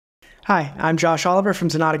Hi, I'm Josh Oliver from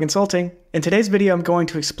Zenatta Consulting. In today's video, I'm going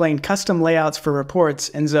to explain custom layouts for reports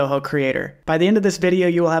in Zoho Creator. By the end of this video,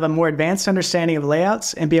 you will have a more advanced understanding of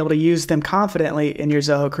layouts and be able to use them confidently in your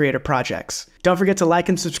Zoho Creator projects. Don't forget to like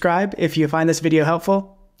and subscribe if you find this video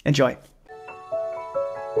helpful. Enjoy.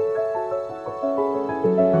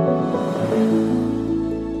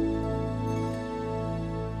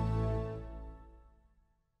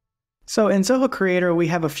 So in Zoho Creator, we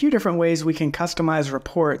have a few different ways we can customize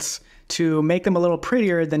reports to make them a little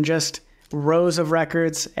prettier than just rows of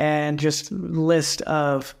records and just list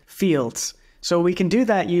of fields. So we can do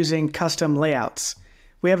that using custom layouts.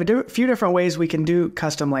 We have a few different ways we can do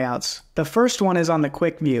custom layouts. The first one is on the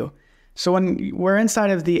quick view. So when we're inside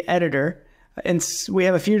of the editor, and we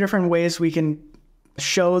have a few different ways we can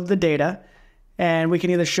show the data, and we can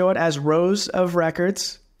either show it as rows of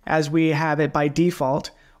records as we have it by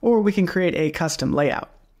default, or we can create a custom layout.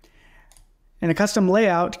 And a custom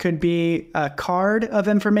layout could be a card of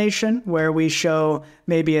information where we show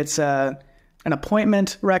maybe it's an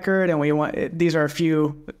appointment record and we want, these are a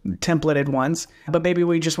few templated ones, but maybe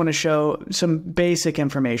we just want to show some basic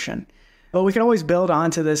information. But we can always build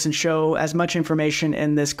onto this and show as much information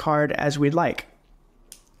in this card as we'd like.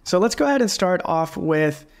 So let's go ahead and start off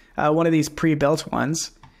with one of these pre-built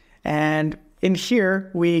ones. And in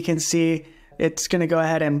here, we can see it's going to go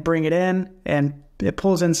ahead and bring it in, and it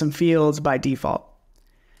pulls in some fields by default.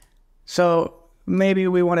 So maybe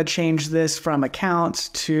we want to change this from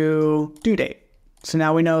account to due date. So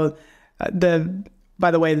now we know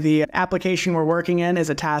by the way, the application we're working in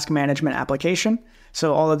is a task management application.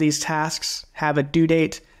 So all of these tasks have a due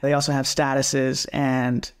date. They also have statuses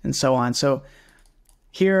and so on. So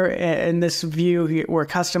here in this view, we're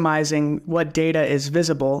customizing what data is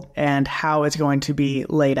visible and how it's going to be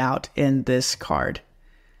laid out in this card.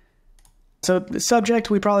 So the subject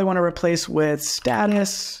we probably want to replace with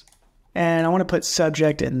status, and I want to put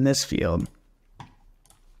subject in this field.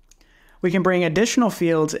 We can bring additional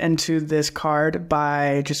fields into this card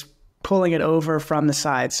by just pulling it over from the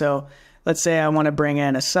side. So let's say I want to bring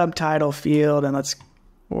in a subtitle field, and let's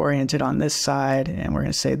orient it on this side, and we're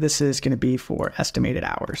going to say this is going to be for estimated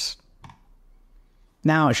hours.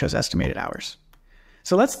 Now it shows estimated hours.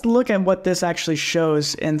 So let's look at what this actually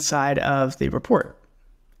shows inside of the report.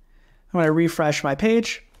 I'm going to refresh my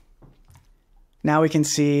page. Now we can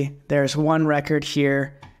see there's one record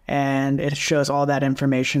here, and it shows all that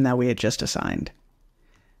information that we had just assigned.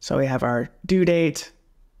 So we have our due date,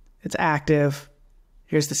 it's active,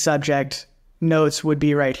 here's the subject, notes would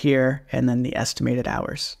be right here, and then the estimated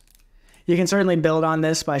hours. You can certainly build on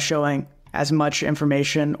this by showing as much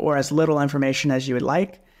information or as little information as you would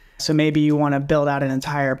like. So maybe you want to build out an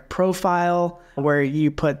entire profile where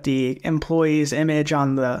you put the employee's image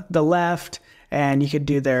on the left, and you could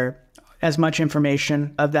do as much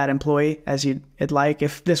information of that employee as you'd like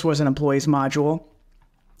if this was an employee's module.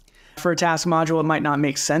 For a task module, it might not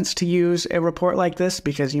make sense to use a report like this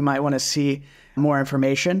because you might want to see more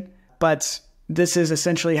information, but this is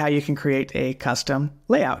essentially how you can create a custom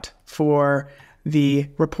layout for the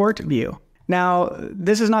report view. Now,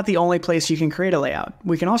 this is not the only place you can create a layout.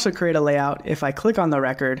 We can also create a layout. If I click on the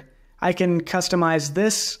record, I can customize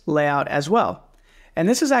this layout as well. And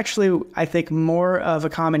this is actually, I think, more of a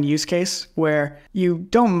common use case where you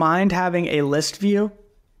don't mind having a list view,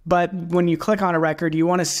 but when you click on a record, you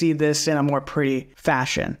want to see this in a more pretty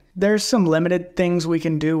fashion. There's some limited things we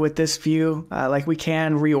can do with this view, like we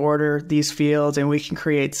can reorder these fields and we can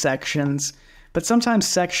create sections, but sometimes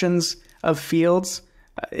sections of fields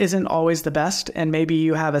isn't always the best, and maybe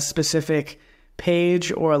you have a specific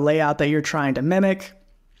page or a layout that you're trying to mimic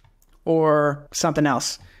or something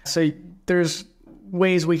else. So there's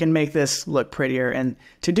ways we can make this look prettier, and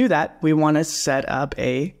to do that, we want to set up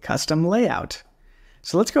a custom layout.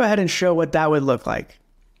 So let's go ahead and show what that would look like.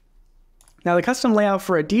 Now the custom layout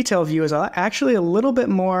for a detail view is actually a little bit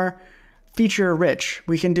more feature rich.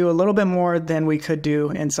 We can do a little bit more than we could do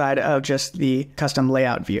inside of just the custom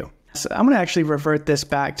layout view. So I'm going to actually revert this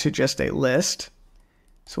back to just a list.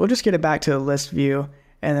 So we'll just get it back to the list view,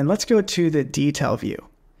 and then let's go to the detail view.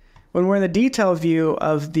 When we're in the detail view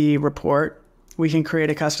of the report, we can create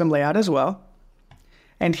a custom layout as well.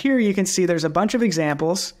 And here you can see there's a bunch of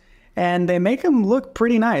examples, and they make them look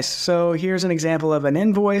pretty nice. So here's an example of an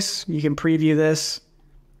invoice. You can preview this.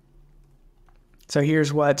 So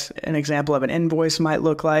here's what an example of an invoice might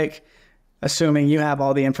look like, assuming you have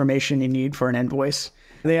all the information you need for an invoice.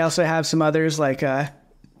 They also have some others like a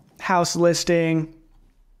house listing.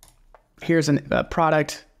 Here's a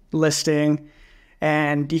product listing.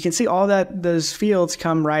 And you can see all that those fields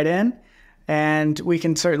come right in, and we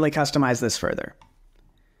can certainly customize this further.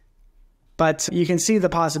 but you can see the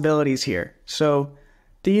possibilities here. So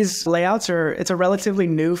these layouts it's a relatively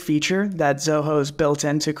new feature that Zoho's built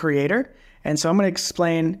into Creator. And so I'm going to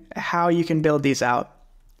explain how you can build these out.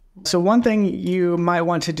 So one thing you might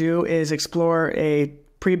want to do is explore a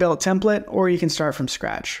pre-built template, or you can start from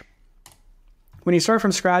scratch. When you start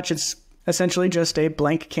from scratch, it's essentially just a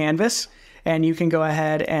blank canvas, and you can go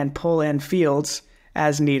ahead and pull in fields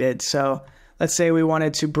as needed. So let's say we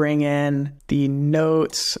wanted to bring in the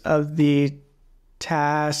notes of the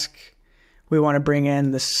task. We want to bring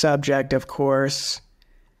in the subject, of course,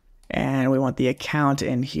 and we want the account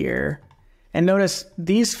in here. And notice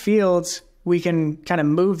these fields, we can kind of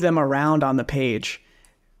move them around on the page.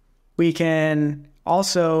 We can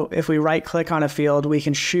also, if we right click on a field, we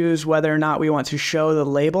can choose whether or not we want to show the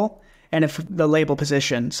label and if the label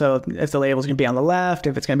position. So if the label is going to be on the left,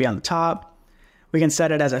 if it's going to be on the top. We can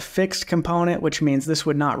set it as a fixed component, which means this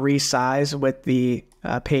would not resize with the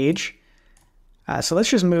page. So let's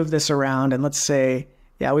just move this around, and let's say,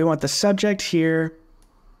 yeah, we want the subject here.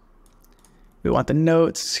 We want the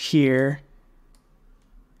notes here.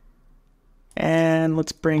 And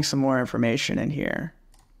let's bring some more information in here.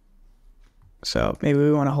 So maybe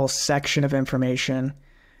we want a whole section of information.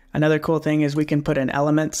 Another cool thing is we can put in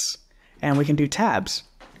elements, and we can do tabs.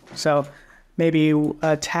 So maybe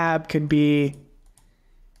a tab could be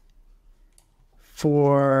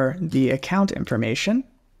for the account information.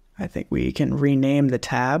 I think we can rename the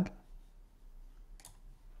tab.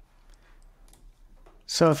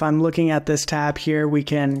 So if I'm looking at this tab here, we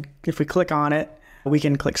can, if we click on it, we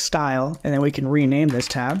can click style, and then we can rename this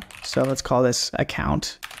tab. So let's call this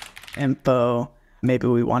account info. Maybe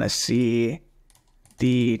we want to see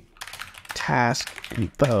the task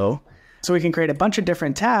info. So we can create a bunch of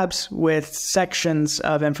different tabs with sections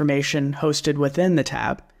of information hosted within the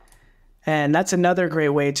tab. And that's another great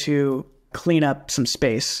way to clean up some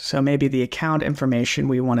space. So maybe the account information,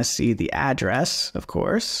 we want to see the address, of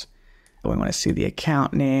course. We want to see the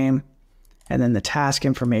account name. And then the task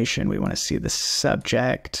information, we want to see the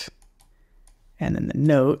subject and then the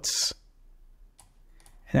notes.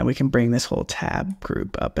 And then we can bring this whole tab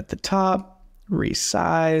group up at the top,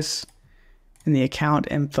 resize. In the account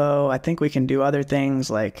info, I think we can do other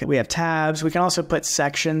things like we have tabs. We can also put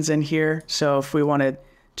sections in here. So if we wanted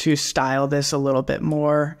to style this a little bit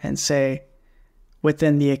more and say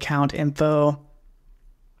within the account info,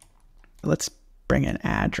 let's bring an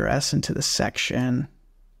address into the section.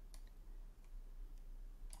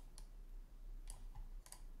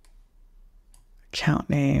 Account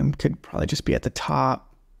name could probably just be at the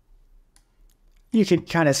top. You could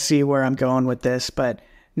kind of see where I'm going with this, but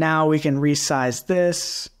now we can resize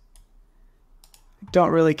this.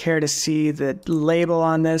 Don't really care to see the label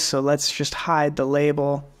on this, so let's just hide the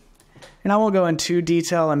label. And I won't go into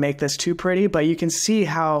detail and make this too pretty, but you can see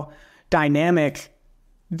how dynamic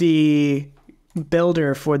the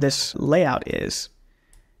builder for this layout is.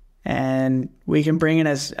 And we can bring in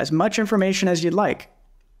as much information as you'd like.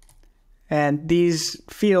 And these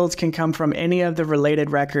fields can come from any of the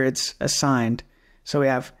related records assigned. So we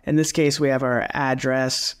have, in this case, we have our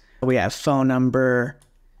address, we have phone number.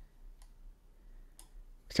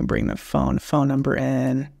 We can bring the phone number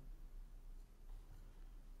in.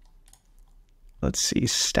 Let's see,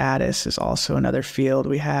 status is also another field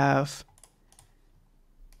we have.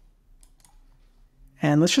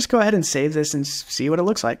 And let's just go ahead and save this and see what it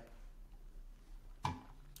looks like.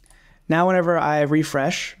 Now, whenever I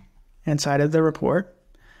refresh inside of the report,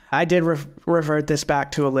 I did revert this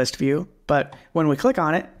back to a list view, but when we click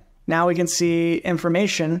on it, now we can see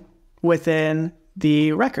information within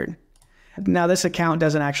the record. Now, this account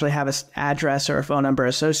doesn't actually have an address or a phone number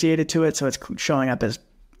associated to it, so it's showing up as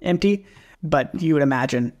empty, but you would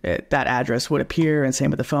imagine that address would appear, and same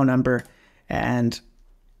with the phone number. And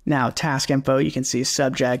now task info, you can see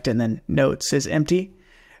subject and then notes is empty.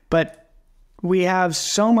 But we have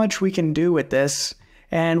so much we can do with this,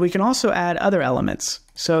 and we can also add other elements.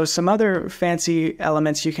 So some other fancy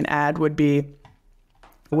elements you can add would be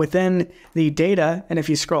within the data, and if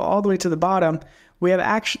you scroll all the way to the bottom, we have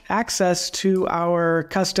access to our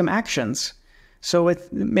custom actions. So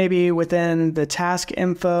with maybe within the task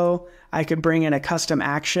info, I could bring in a custom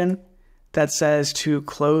action that says to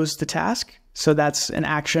close the task. So that's an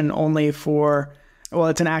action only for, well,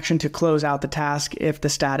 it's an action to close out the task if the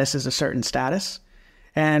status is a certain status.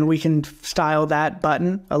 And we can style that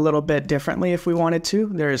button a little bit differently if we wanted to.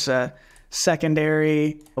 There's a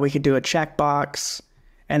secondary, we could do a checkbox.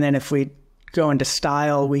 And then if we go into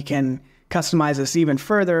style, we can customize this even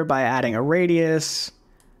further by adding a radius.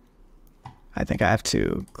 I think I have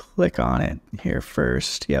to click on it here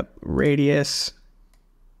first. Yep, radius.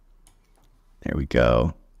 There we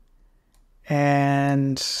go.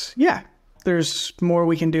 And yeah, there's more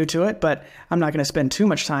we can do to it, but I'm not going to spend too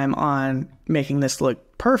much time on making this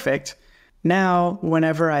look perfect. Now,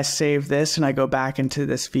 whenever I save this and I go back into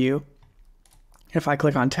this view, if I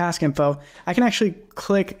click on task info, I can actually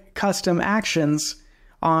click custom actions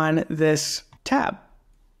on this tab.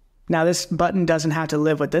 Now, this button doesn't have to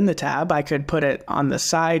live within the tab. I could put it on the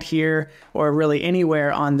side here or really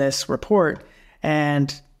anywhere on this report,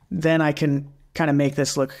 and then I can kind of make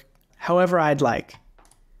this look however I'd like.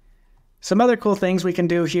 Some other cool things we can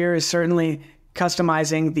do here is certainly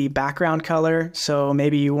customizing the background color. So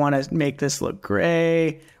maybe you want to make this look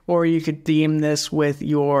gray, or you could theme this with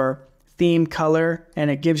your theme color, and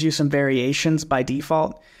it gives you some variations by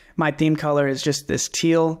default. My theme color is just this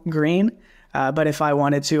teal green, but if I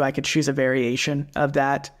wanted to, I could choose a variation of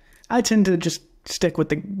that. I tend to just stick with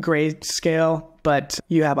the gray scale, but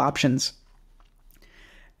you have options.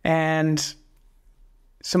 And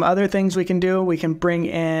some other things we can do, we can bring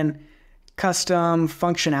in custom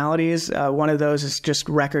functionalities. One of those is just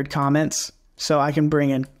record comments. So I can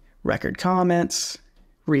bring in record comments,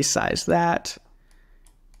 resize that,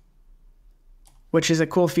 which is a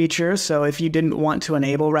cool feature. So if you didn't want to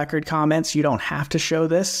enable record comments, you don't have to show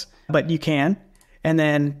this, but you can. And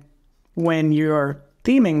then when you're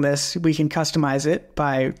theming this, we can customize it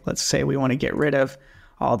by, let's say we want to get rid of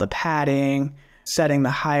all the padding, setting the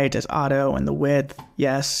height as auto and the width,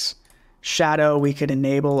 yes. Shadow, we could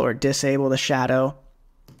enable or disable the shadow.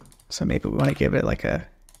 So maybe we want to give it like a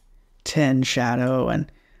 10 shadow,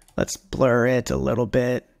 and let's blur it a little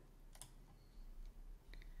bit.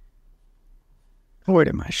 Where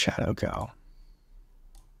did my shadow go?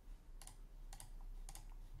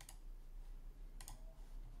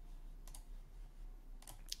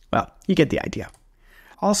 Well, you get the idea.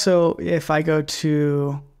 Also, if I go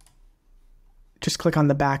to just click on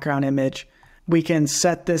the background image, we can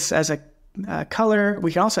set this as a color.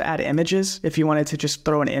 We can also add images if you wanted to just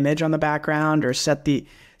throw an image on the background, or set it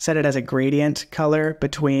as a gradient color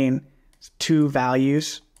between two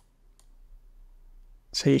values.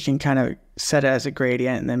 So you can kind of set it as a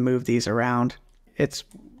gradient and then move these around.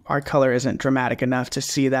 Our color isn't dramatic enough to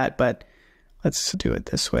see that, but let's do it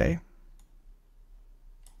this way.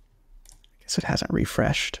 I guess it hasn't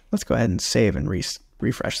refreshed. Let's go ahead and save and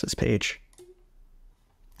refresh this page.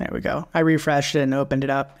 There we go. I refreshed it and opened it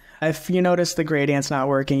up. If you notice the gradient's not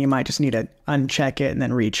working, you might just need to uncheck it and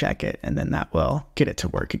then recheck it, and then that will get it to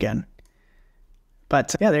work again.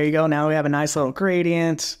 But yeah, there you go. Now we have a nice little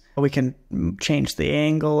gradient. We can change the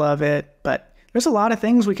angle of it, but there's a lot of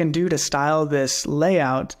things we can do to style this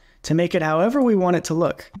layout to make it however we want it to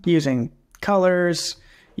look, using colors,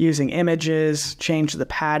 using images, change the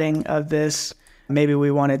padding of this. Maybe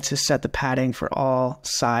we wanted to set the padding for all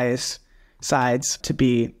sides to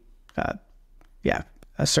be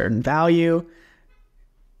a certain value,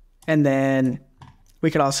 and then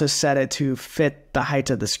we could also set it to fit the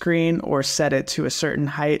height of the screen or set it to a certain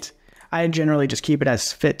height. I generally just keep it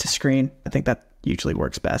as fit to screen. I think that usually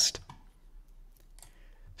works best.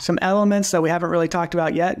 Some elements that we haven't really talked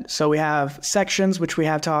about yet. So we have sections, which we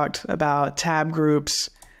have talked about, tab groups.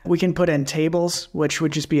 We can put in tables, which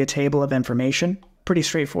would just be a table of information. Pretty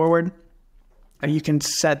straightforward. You can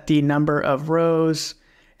set the number of rows,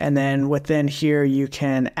 and then within here you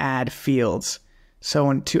can add fields.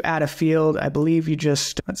 So to add a field, I believe you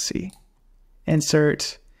just, let's see,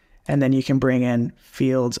 insert, and then you can bring in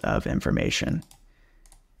fields of information.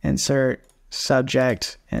 Insert,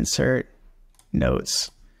 subject, insert, notes.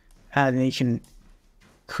 And then you can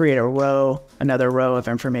create a row, another row of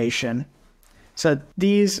information. So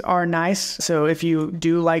these are nice. So if you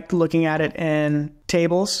do like looking at it in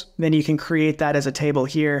tables, then you can create that as a table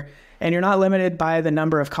here. And you're not limited by the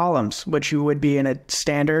number of columns, which you would be in a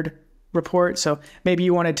standard report. So maybe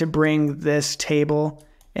you wanted to bring this table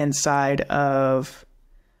inside of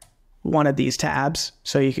one of these tabs.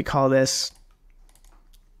 So you could call this,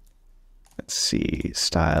 let's see,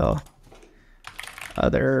 style,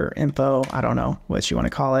 other info. I don't know what you want to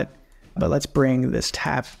call it, but let's bring this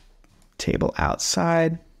table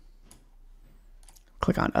outside.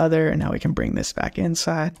 Click on other, and now we can bring this back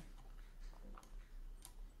inside.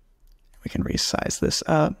 We can resize this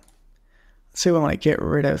up. Let's say we want to get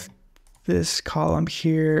rid of this column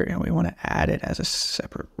here, and we want to add it as a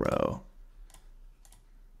separate row.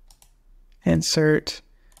 Insert,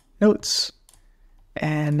 notes,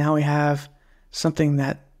 and now we have something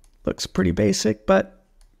that looks pretty basic, but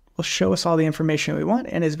will show us all the information we want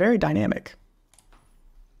and is very dynamic.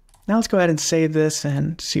 Now let's go ahead and save this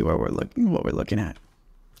and see what we're looking at.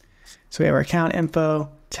 So we have our account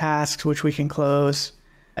info, tasks, which we can close,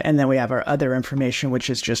 and then we have our other information, which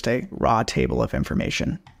is just a raw table of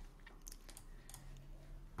information.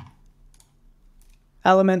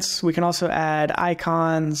 elements. We can also add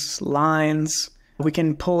icons, lines. We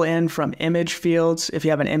can pull in from image fields. If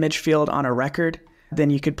you have an image field on a record, then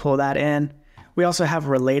you could pull that in. We also have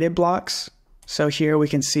related blocks. So here we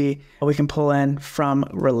can see we can pull in from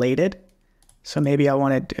related. So maybe I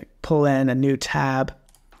wanted to pull in a new tab,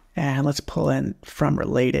 and let's pull in from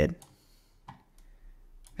related.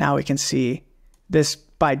 Now we can see this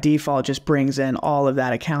by default just brings in all of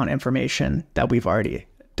that account information that we've already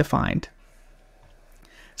defined.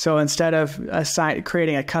 So instead of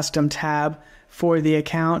creating a custom tab for the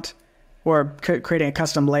account or creating a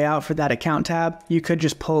custom layout for that account tab, you could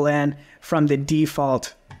just pull in from the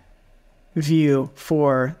default view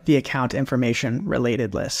for the account information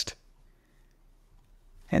related list.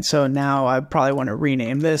 And so now I probably want to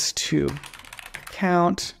rename this to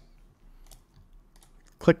account.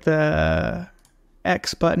 Click the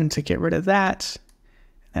X button to get rid of that.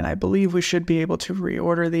 And I believe we should be able to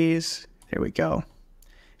reorder these. There we go.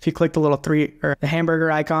 If you click the little the hamburger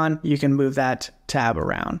icon, you can move that tab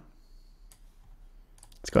around.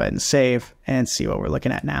 Let's go ahead and save and see what we're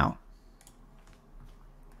looking at now.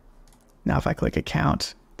 Now if I click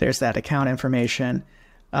account, there's that account information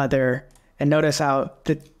there. And notice how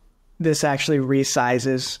this actually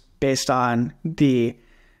resizes based on the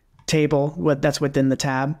table that's within the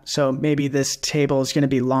tab. So maybe this table is going to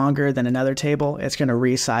be longer than another table. It's going to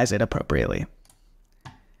resize it appropriately.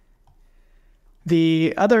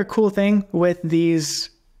 The other cool thing with these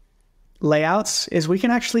layouts is we can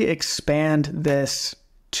actually expand this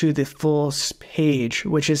to the full page,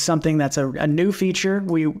 which is something that's a new feature.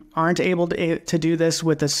 We aren't able to do this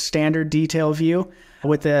with a standard detail view.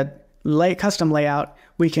 With the custom layout,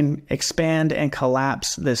 we can expand and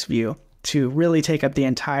collapse this view to really take up the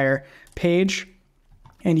entire page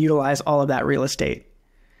and utilize all of that real estate.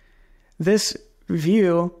 This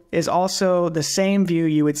view is also the same view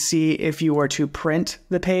you would see if you were to print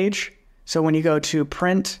the page. So when you go to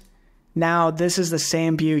print, now this is the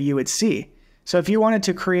same view you would see. So if you wanted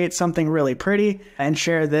to create something really pretty and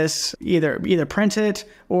share this, either print it,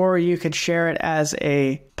 or you could share it as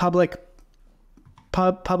a published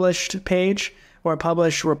page or a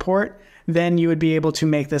published report, then you would be able to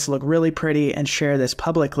make this look really pretty and share this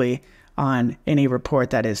publicly on any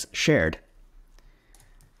report that is shared.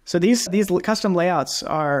 So these custom layouts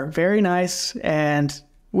are very nice, and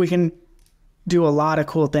we can do a lot of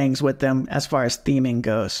cool things with them as far as theming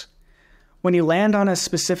goes. When you land on a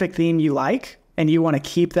specific theme you like and you want to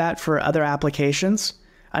keep that for other applications,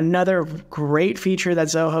 another great feature that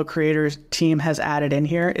Zoho Creator's team has added in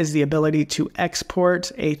here is the ability to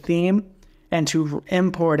export a theme and to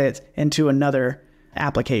import it into another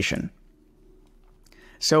application.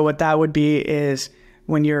 So what that would be is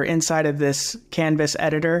when you're inside of this canvas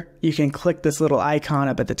editor, you can click this little icon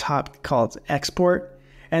up at the top called export,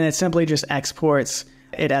 and it simply just exports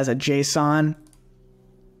it as a JSON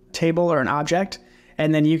table or an object.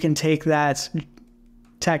 And then you can take that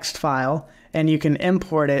text file and you can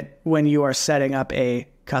import it when you are setting up a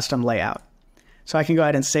custom layout. So I can go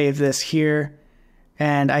ahead and save this here,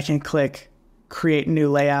 and I can click create new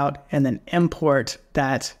layout and then import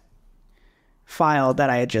that file that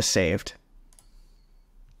I had just saved.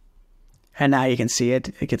 And now you can see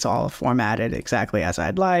it gets all formatted exactly as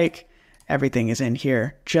I'd like. Everything is in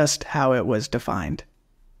here just how it was defined.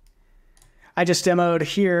 I just demoed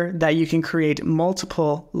here that you can create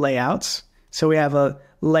multiple layouts. So we have a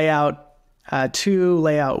layout 2,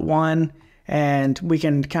 layout 1, and we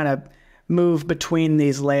can kind of move between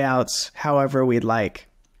these layouts however we'd like.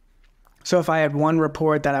 So if I had one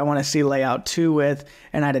report that I want to see layout 2 with,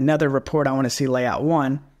 and I had another report I want to see layout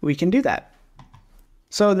 1, we can do that.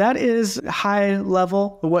 So that is high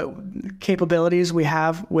level what capabilities we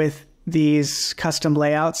have with these custom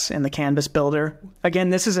layouts in the Canvas Builder. Again,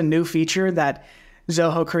 this is a new feature that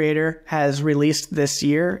Zoho Creator has released this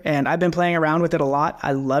year, and I've been playing around with it a lot.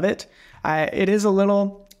 I love it. It is a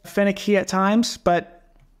little finicky at times, but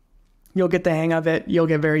you'll get the hang of it. You'll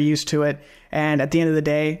get very used to it. And at the end of the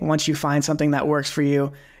day, once you find something that works for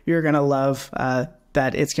you, you're going to love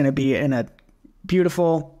that it's going to be in a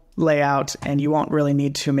beautiful layout, and you won't really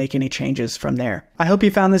need to make any changes from there. I hope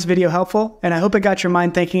you found this video helpful, and I hope it got your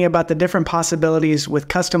mind thinking about the different possibilities with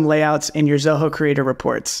custom layouts in your Zoho Creator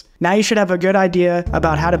reports. Now you should have a good idea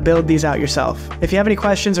about how to build these out yourself. If you have any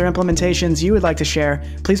questions or implementations you would like to share,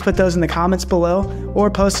 please put those in the comments below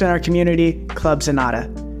or post in our community, Club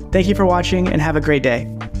Zenatta. Thank you for watching, and have a great day.